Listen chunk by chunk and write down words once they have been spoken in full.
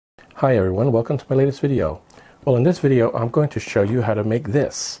Hi everyone, welcome to my latest video. Well, in this video I'm going to show you how to make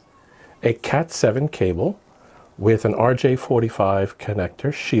this. A Cat-7 cable with an RJ-45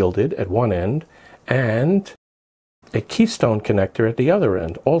 connector shielded at one end and a Keystone connector at the other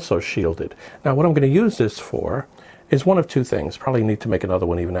end, also shielded. Now what I'm going to use this for is one of two things. Probably need to make another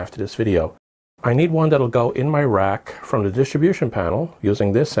one even after this video. I need one that'll go in my rack from the distribution panel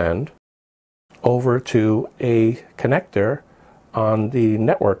using this end over to a connector on the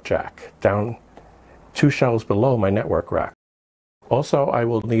network jack down 2 shelves below my network rack. Also, I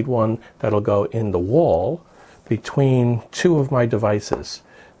will need one that'll go in the wall between 2 of my devices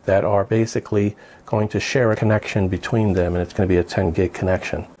that are basically going to share a connection between them, and it's going to be a 10 gig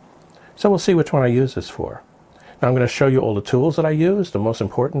connection. So we'll see which one I use this for. Now I'm going to show you all the tools that I use, the most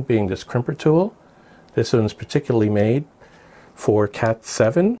important being this crimper tool. This one's particularly made for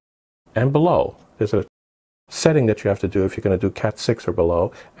Cat-7 and below. There's a setting that you have to do if you're going to do Cat-6 or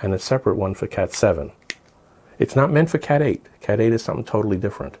below, and a separate one for Cat-7. It's not meant for Cat-8. Cat-8 is something totally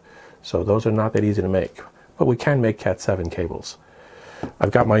different. So those are not that easy to make. But we can make Cat-7 cables.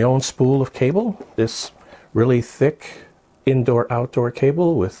 I've got my own spool of cable. This really thick indoor-outdoor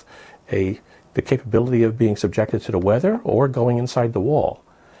cable with the capability of being subjected to the weather or going inside the wall.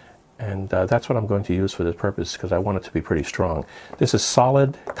 And that's what I'm going to use for this purpose because I want it to be pretty strong. This is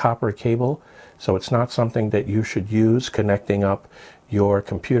solid copper cable, so it's not something that you should use connecting up your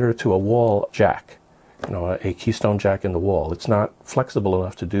computer to a wall jack, you know, a Keystone Jack in the wall. It's not flexible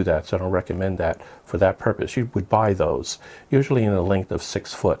enough to do that, so I don't recommend that for that purpose. You would buy those, usually in a length of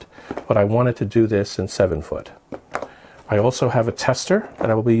 6 foot, but I wanted to do this in 7 foot. I also have a tester that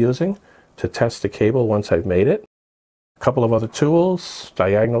I will be using to test the cable once I've made it. A couple of other tools,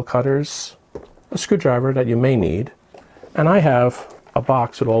 diagonal cutters, a screwdriver that you may need, and I have a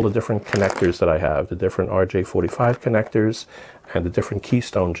box with all the different connectors that I have, the different RJ-45 connectors and the different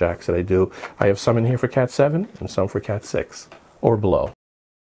Keystone Jacks that I do. I have some in here for Cat-7 and some for Cat-6 or below.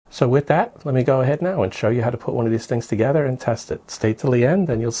 So with that, let me go ahead now and show you how to put one of these things together and test it. Stay till the end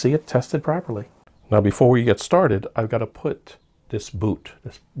and you'll see it tested properly. Now before we get started, I've got to put this boot,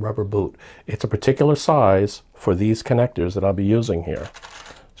 this rubber boot. It's a particular size for these connectors that I'll be using here.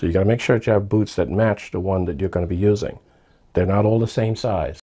 So you got to make sure that you have boots that match the one that you're going to be using. They're not all the same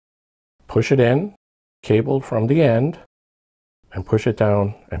size. Push it in, cable from the end, and push it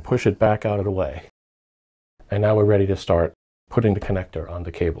down and push it back out of the way. And now we're ready to start putting the connector on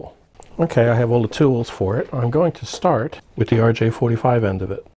the cable. Okay, I have all the tools for it. I'm going to start with the RJ-45 end of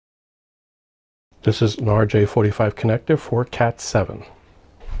it. This is an RJ-45 connector for Cat-7.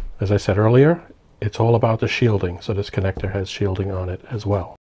 As I said earlier, it's all about the shielding, so this connector has shielding on it as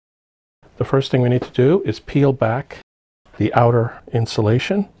well. The first thing we need to do is peel back the outer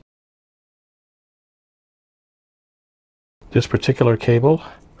insulation. This particular cable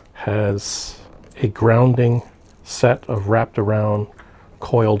has a grounding set of wrapped around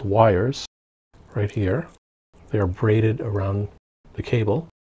coiled wires right here. They are braided around the cable.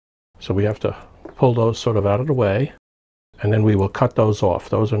 So we have to pull those sort of out of the way, and then we will cut those off.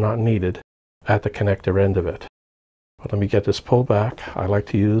 Those are not needed at the connector end of it. But let me get this pulled back. I like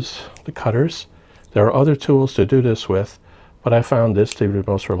to use the cutters. There are other tools to do this with, but I found this to be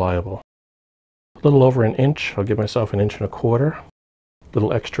the most reliable. A little over an inch. I'll give myself 1.25 inches. A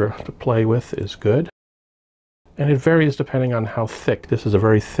little extra to play with is good. And it varies depending on how thick. This is a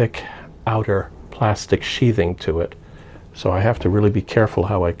very thick outer plastic sheathing to it, so I have to really be careful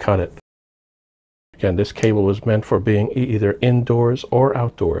how I cut it. Again, this cable was meant for being either indoors or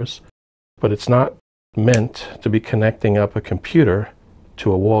outdoors, but it's not meant to be connecting up a computer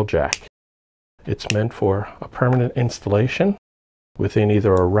to a wall jack. It's meant for a permanent installation within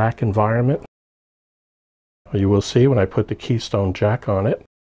either a rack environment. You will see when I put the Keystone Jack on it,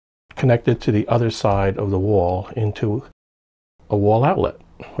 connected to the other side of the wall into a wall outlet,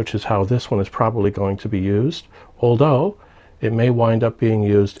 which is how this one is probably going to be used, although it may wind up being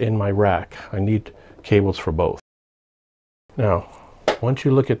used in my rack. I need cables for both. Now, once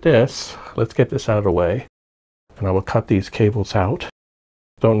you look at this, let's get this out of the way, and I will cut these cables out.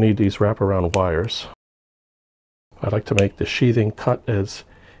 Don't need these wraparound wires. I like to make the sheathing cut as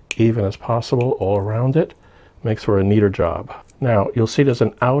even as possible all around it. Makes for a neater job. Now, you'll see there's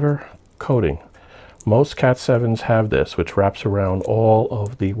an outer coating. Most Cat-7s have this, which wraps around all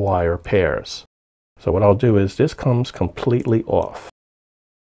of the wire pairs. So what I'll do is this comes completely off.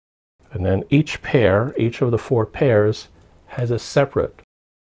 And then each pair, each of the 4 pairs, has a separate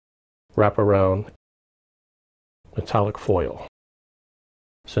wraparound metallic foil.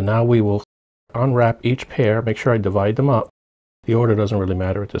 So now we will unwrap each pair, make sure I divide them up. The order doesn't really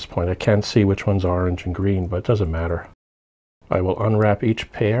matter at this point. I can't see which one's orange and green, but it doesn't matter. I will unwrap each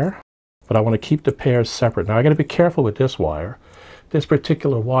pair but I want to keep the pairs separate. Now I got to be careful with this wire. This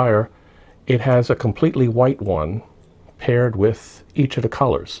particular wire, it has a completely white one paired with each of the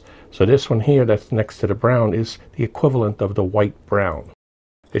colors. So this one here that's next to the brown is the equivalent of the white brown.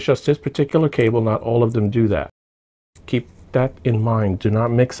 It's just this particular cable, not all of them do that. Keep that in mind. Do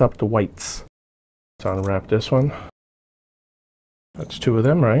not mix up the whites. Let's unwrap this one. That's 2 of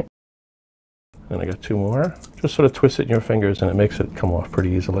them, right? And I got 2 more. Just sort of twist it in your fingers and it makes it come off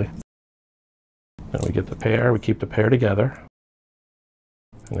pretty easily. Then we get the pair, we keep the pair together.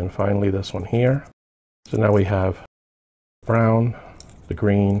 And then finally this one here. So now we have brown, the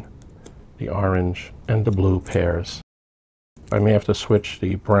green, the orange, and the blue pairs. I may have to switch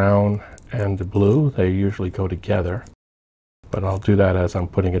the brown and the blue. They usually go together, but I'll do that as I'm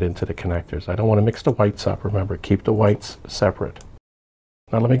putting it into the connectors. I don't want to mix the whites up. Remember, keep the whites separate.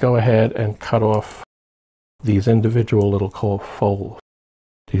 Now let me go ahead and cut off these individual little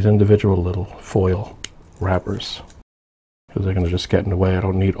foil wrappers, because they're going to just get in the way. I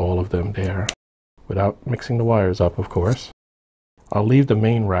don't need all of them there, without mixing the wires up, of course. I'll leave the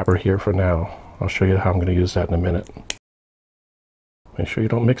main wrapper here for now. I'll show you how I'm going to use that in a minute. Make sure you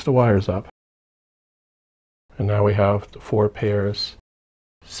don't mix the wires up. And now we have the 4 pairs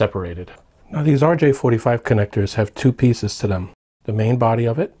separated. Now these RJ-45 connectors have 2 pieces to them. The main body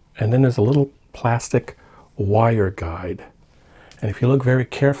of it, and then there's a little plastic wire guide. And if you look very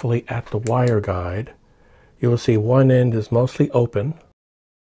carefully at the wire guide, you will see one end is mostly open,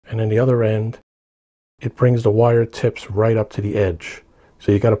 and then the other end, it brings the wire tips right up to the edge.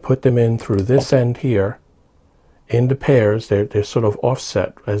 So you got to put them in through this end here, in the pairs. They're sort of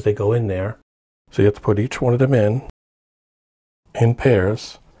offset as they go in there. So you have to put each one of them in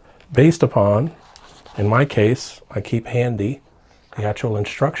pairs, based upon, in my case, I keep handy the actual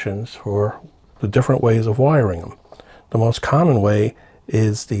instructions for the different ways of wiring them. The most common way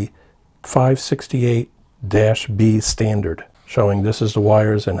is the 568-B standard, showing this is the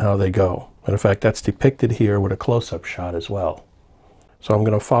wires and how they go. And in fact, that's depicted here with a close-up shot as well. So I'm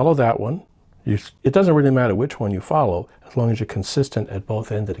going to follow that one. It doesn't really matter which one you follow, as long as you're consistent at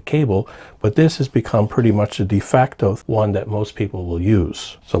both ends of the cable, but this has become pretty much the de facto one that most people will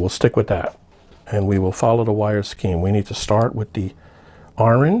use. So we'll stick with that, and we will follow the wire scheme. We need to start with the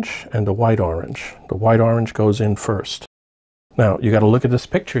orange and the white orange. The white orange goes in first. Now you got to look at this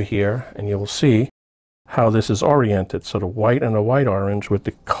picture here and you will see how this is oriented. So the white and the white orange, with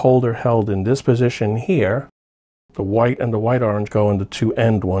the holder held in this position here, the white and the white orange go in the 2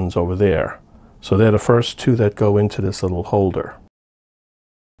 end ones over there. So they're the first 2 that go into this little holder.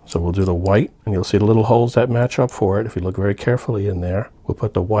 So we'll do the white, and you'll see the little holes that match up for it. If you look very carefully in there, we'll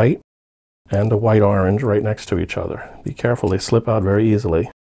put the white and the white orange right next to each other. Be careful, they slip out very easily,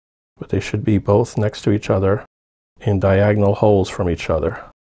 but they should be both next to each other in diagonal holes from each other.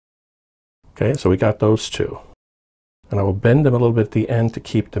 Okay, so we got those 2. And I will bend them a little bit at the end to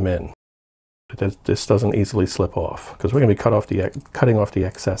keep them in. This doesn't easily slip off, because we're going to be cutting off the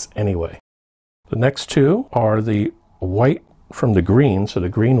excess anyway. The next 2 are the white from the green, so the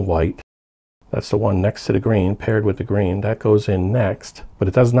green white. That's the one next to the green, paired with the green. That goes in next, but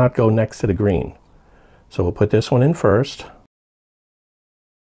it does not go next to the green. So we'll put this one in first,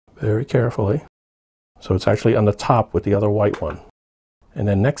 very carefully. So it's actually on the top with the other white one. And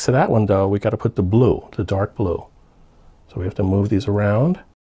then next to that one, though, we got to put the blue, the dark blue. So we have to move these around.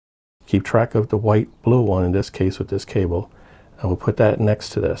 Keep track of the white blue one, in this case with this cable, and we'll put that next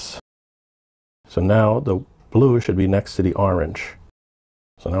to this. So now the blue should be next to the orange.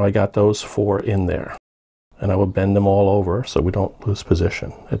 So now I got those 4 in there, and I will bend them all over so we don't lose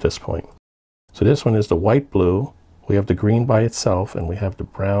position at this point. So this one is the white blue. We have the green by itself, and we have the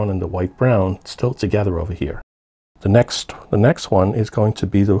brown and the white brown still together over here. The next one is going to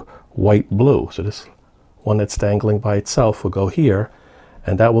be the white blue. So this one that's dangling by itself will go here,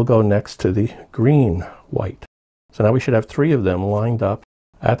 and that will go next to the green white. So now we should have 3 of them lined up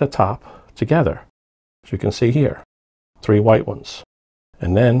at the top together. As you can see here, 3 white ones.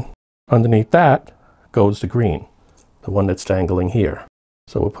 And then underneath that goes the green, the one that's dangling here.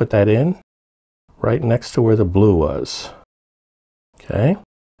 So we'll put that in right next to where the blue was. Okay,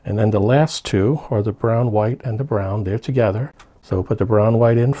 and then the last 2 are the brown white and the brown. They're together. So we'll put the brown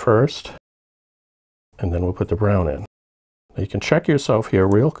white in first, and then we'll put the brown in. Now you can check yourself here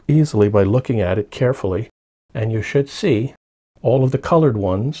real easily by looking at it carefully, and you should see all of the colored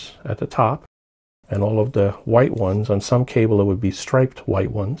ones at the top and all of the white ones. On some cable it would be striped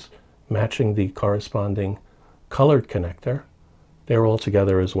white ones matching the corresponding colored connector. They're all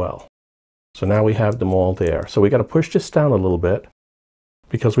together as well. So now we have them all there. So we got to push this down a little bit,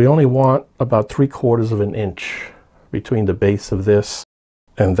 because we only want about 3/4 of an inch between the base of this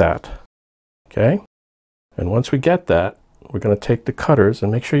and that. Okay? And once we get that, we're going to take the cutters,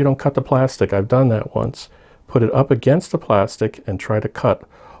 and make sure you don't cut the plastic. I've done that once. Put it up against the plastic and try to cut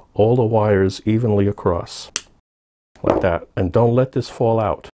all the wires evenly across. Like that. And don't let this fall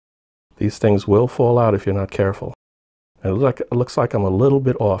out. These things will fall out if you're not careful. And it looks like I'm a little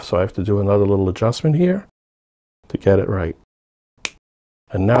bit off, so I have to do another little adjustment here to get it right.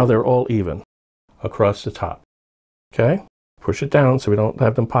 And now they're all even across the top. Okay? Push it down so we don't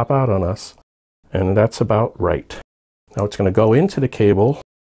have them pop out on us. And that's about right. Now it's going to go into the cable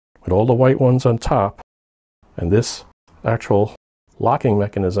with all the white ones on top, and this actual locking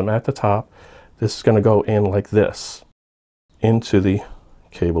mechanism at the top, this is going to go in like this into the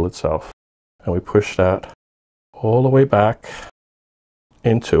cable itself. And we push that all the way back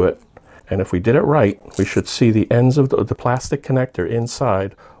into it. And if we did it right, we should see the ends of the plastic connector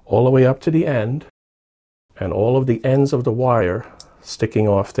inside all the way up to the end, and all of the ends of the wire sticking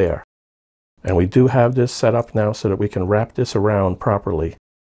off there. And we do have this set up now so that we can wrap this around properly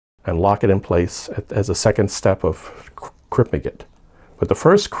and lock it in place as a second step of crimping it. But the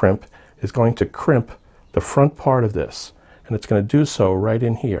first crimp is going to crimp the front part of this, and it's going to do so right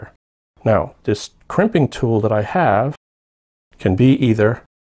in here. Now, this crimping tool that I have can be either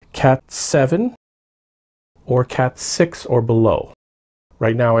Cat-7 or Cat-6 or below.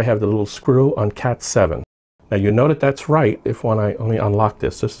 Right now I have the little screw on Cat-7. Now you know that that's right if when let me unlock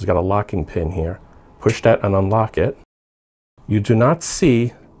this. This has got a locking pin here. Push that and unlock it. You do not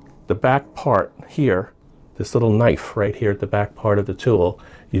see the back part here, this little knife right here at the back part of the tool.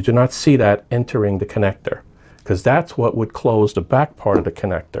 You do not see that entering the connector, because that's what would close the back part of the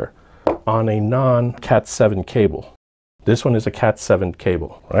connector on a non-Cat-7 cable. This one is a Cat-7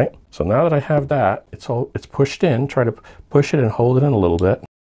 cable, right? So now that I have that, it's pushed in. Try to push it and hold it in a little bit.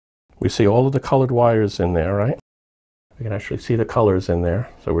 We see all of the colored wires in there, right? We can actually see the colors in there,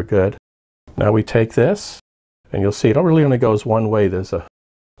 so we're good. Now we take this, and you'll see it really only goes one way. There's a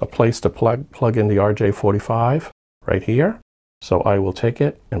place to plug in the RJ-45 right here. So I will take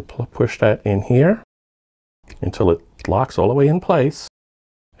it and push that in here until it locks all the way in place.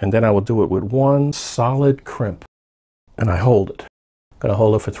 And then I will do it with one solid crimp. And I hold it. I'm going to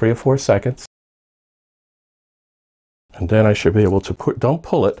hold it for 3 or 4 seconds. And then I should be able to don't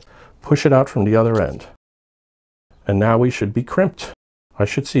pull it, push it out from the other end. And now we should be crimped. I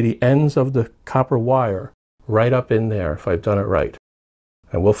should see the ends of the copper wire right up in there if I've done it right.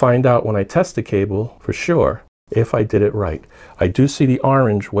 And we'll find out when I test the cable for sure if I did it right. I do see the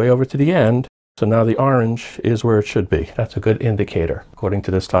orange way over to the end, so now the orange is where it should be. That's a good indicator according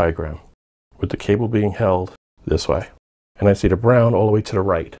to this diagram, with the cable being held this way. And I see the brown all the way to the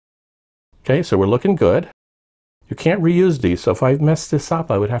right. Okay, so we're looking good. You can't reuse these, so if I messed this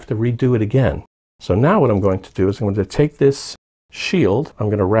up, I would have to redo it again. So now what I'm going to do is I'm going to take this shield, I'm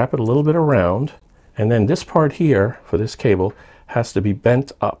going to wrap it a little bit around, and then this part here for this cable has to be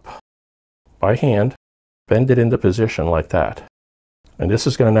bent up by hand. Bend it into position like that. And this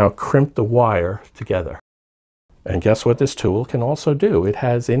is going to now crimp the wire together. And guess what this tool can also do? It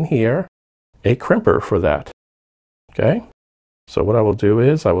has in here a crimper for that. Okay? So what I will do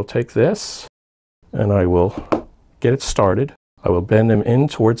is I will take this and I will get it started. I will bend them in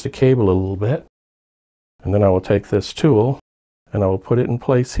towards the cable a little bit. And then I will take this tool and I will put it in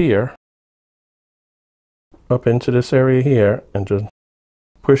place here, up into this area here, and just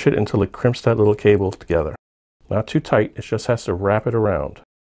push it until it crimps that little cable together. Not too tight, it just has to wrap it around.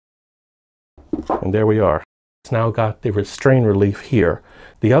 And there we are. It's now got the strain relief here.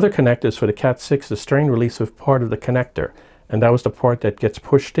 The other connectors for the Cat-6, the strain relief is part of the connector, and that was the part that gets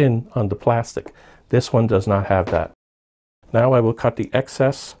pushed in on the plastic. This one does not have that. Now I will cut the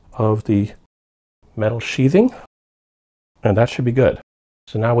excess of the metal sheathing, and that should be good.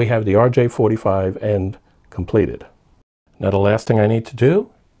 So now we have the RJ-45 end completed. Now the last thing I need to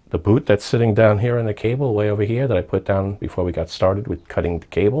do, the boot that's sitting down here in the cable way over here that I put down before we got started with cutting the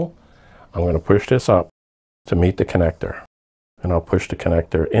cable, I'm going to push this up to meet the connector. And I'll push the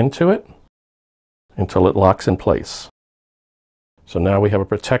connector into it until it locks in place. So now we have a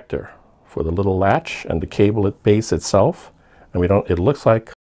protector for the little latch and the cable at base itself. And it looks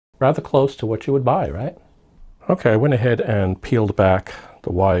like rather close to what you would buy, right? Okay, I went ahead and peeled back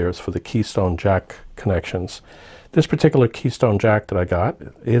the wires for the Keystone Jack connections. This particular Keystone Jack that I got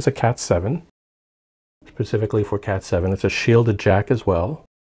is a Cat-7, specifically for Cat-7. It's a shielded jack as well.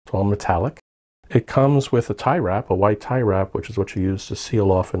 It's all metallic. It comes with a tie wrap, a white tie wrap, which is what you use to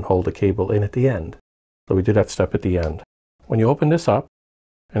seal off and hold the cable in at the end. So we do that step at the end. When you open this up,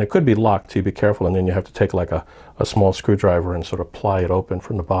 and it could be locked, so you be careful, and then you have to take like a small screwdriver and sort of pry it open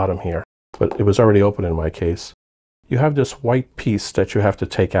from the bottom here. But it was already open in my case. You have this white piece that you have to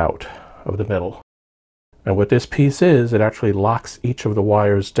take out. of the middle. And what this piece is, it actually locks each of the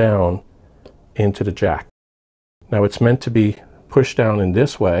wires down into the jack. Now it's meant to be pushed down in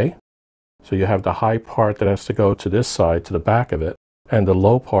this way, so you have the high part that has to go to this side, to the back of it, and the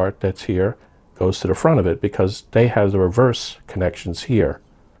low part that's here goes to the front of it, because they have the reverse connections here.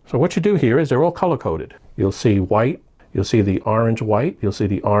 So what you do here is they're all color-coded. You'll see white, you'll see the orange white, you'll see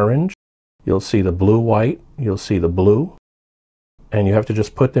the orange, you'll see the blue white, you'll see the blue, and you have to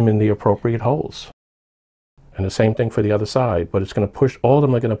just put them in the appropriate holes. And the same thing for the other side, but it's going to push, all of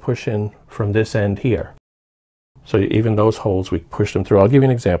them are going to push in from this end here. So even those holes, we push them through. I'll give you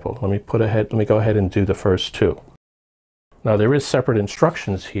an example. Let me go ahead and do the first two. Now there is separate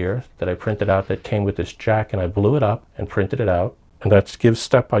instructions here that I printed out that came with this jack, and I blew it up and printed it out. And that gives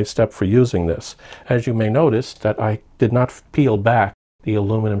step-by-step for using this. As you may notice, that I did not peel back the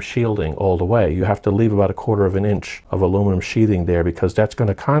aluminum shielding all the way. You have to leave about 1/4 of an inch of aluminum sheathing there, because that's going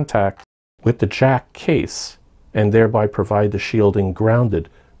to contact with the jack case and thereby provide the shielding grounded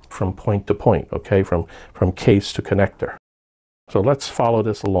from point to point, okay, from case to connector. So let's follow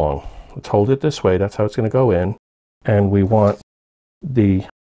this along. Let's hold it this way. That's how it's going to go in. And we want the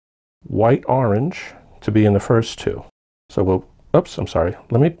white orange to be in the first two. So we'll, oops, I'm sorry.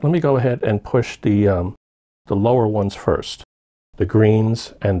 Let me go ahead and push the lower ones first, the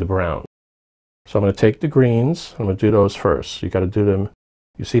greens and the brown. So I'm going to take the greens. I'm going to do those first. You got to do them.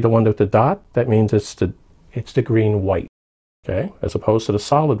 You see the one with the dot? That means it's the green white. Okay, as opposed to the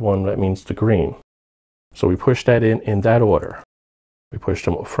solid one, that means the green. So we push that in that order. We push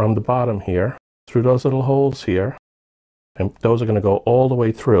them from the bottom here, through those little holes here, and those are going to go all the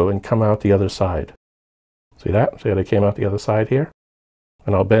way through and come out the other side. See that? See how they came out the other side here?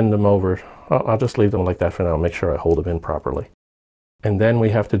 And I'll bend them over. I'll just leave them like that for now, make sure I hold them in properly. And then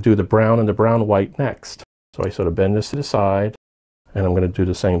we have to do the brown and the brown white next. So I sort of bend this to the side, and I'm going to do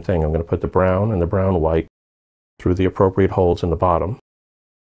the same thing. I'm going to put the brown and the brown white through the appropriate holes in the bottom.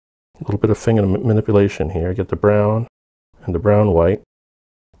 A little bit of finger manipulation here. Get the brown and the brown white,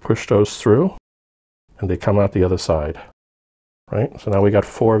 push those through, and they come out the other side. Right? So now we got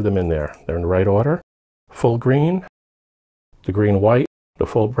 4 of them in there. They're in the right order. Full green, the green white, the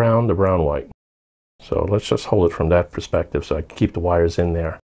full brown, the brown white. So let's just hold it from that perspective so I can keep the wires in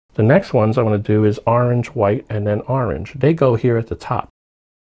there. The next ones I'm going to do is orange, white, and then orange. They go here at the top.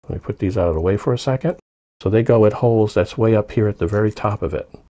 Let me put these out of the way for a second. So they go at holes that's way up here at the very top of it.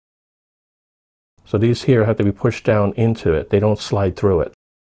 So these here have to be pushed down into it. They don't slide through it.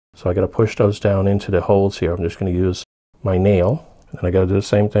 So I got to push those down into the holes here. I'm just going to use my nail. And I got to do the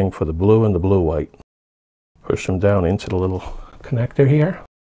same thing for the blue and the blue white. Push them down into the little connector here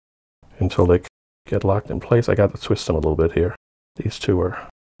until they get locked in place. I got to twist them a little bit here. These two are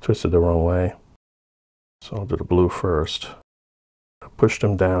twisted the wrong way. So I'll do the blue first. Push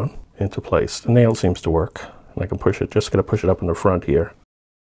them down into place. The nail seems to work, and I can push it, just gonna push it up in the front here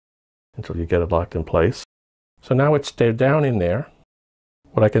until you get it locked in place. So now they're down in there.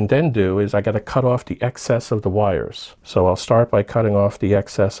 What I can then do is I gotta cut off the excess of the wires. So I'll start by cutting off the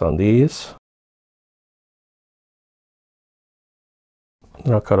excess on these.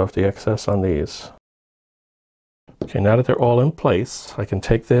 And I'll cut off the excess on these. Okay, now that they're all in place, I can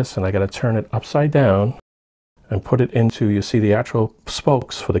take this and I gotta turn it upside down and put it into, you see the actual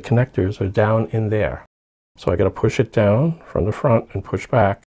spokes for the connectors are down in there. So I got to push it down from the front and push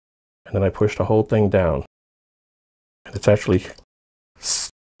back, and then I push the whole thing down. And it's actually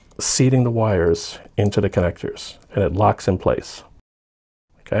seating the wires into the connectors, and it locks in place.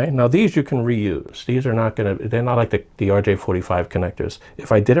 Okay, now these you can reuse. These are not going to, they're not like the RJ-45 connectors.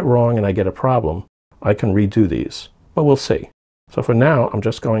 If I did it wrong and I get a problem, I can redo these, but we'll see. So for now, I'm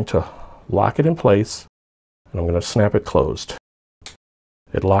just going to lock it in place, and I'm going to snap it closed.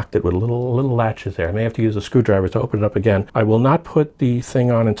 It locked it with little latches there. I may have to use a screwdriver to open it up again. I will not put the thing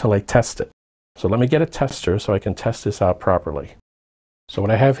on until I test it. So let me get a tester so I can test this out properly. So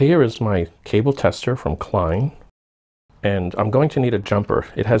what I have here is my cable tester from Klein. And I'm going to need a jumper.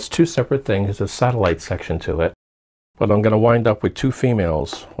 It has 2 separate things. There's a satellite section to it. But I'm going to wind up with 2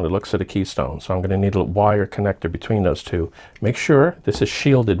 females when it looks at a Keystone. So I'm going to need a wire connector between those 2. Make sure this is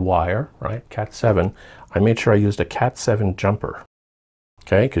shielded wire, right? Cat-7. I made sure I used a Cat-7 jumper.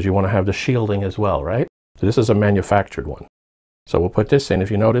 Okay, because you want to have the shielding as well, right? So this is a manufactured one. So we'll put this in.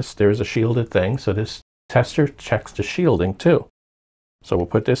 If you notice, there's a shielded thing. So this tester checks the shielding too. So we'll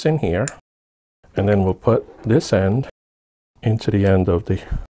put this in here. And then we'll put this end into the end of the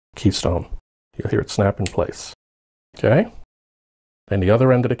Keystone. You'll hear it snap in place. Okay? And the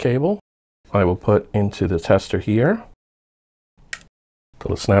other end of the cable, I will put into the tester here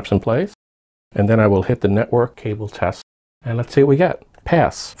till it snaps in place. And then I will hit the network cable test. And let's see what we get.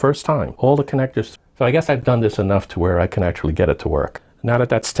 pass, first time, all the connectors. So I guess I've done this enough to where I can actually get it to work. Now that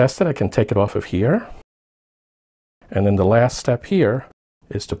that's tested, I can take it off of here. And then the last step here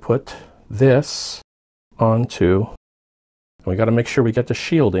is to put this onto, we got to make sure we get the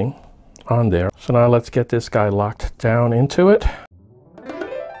shielding on there. So now let's get this guy locked down into it.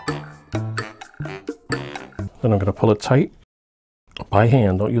 Then I'm going to pull it tight by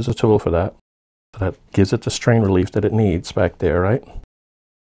hand. Don't use a tool for that. So that gives it the strain relief that it needs back there, right?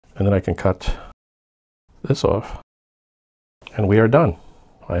 And then I can cut this off. And we are done.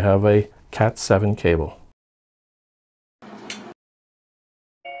 I have a Cat-7 cable.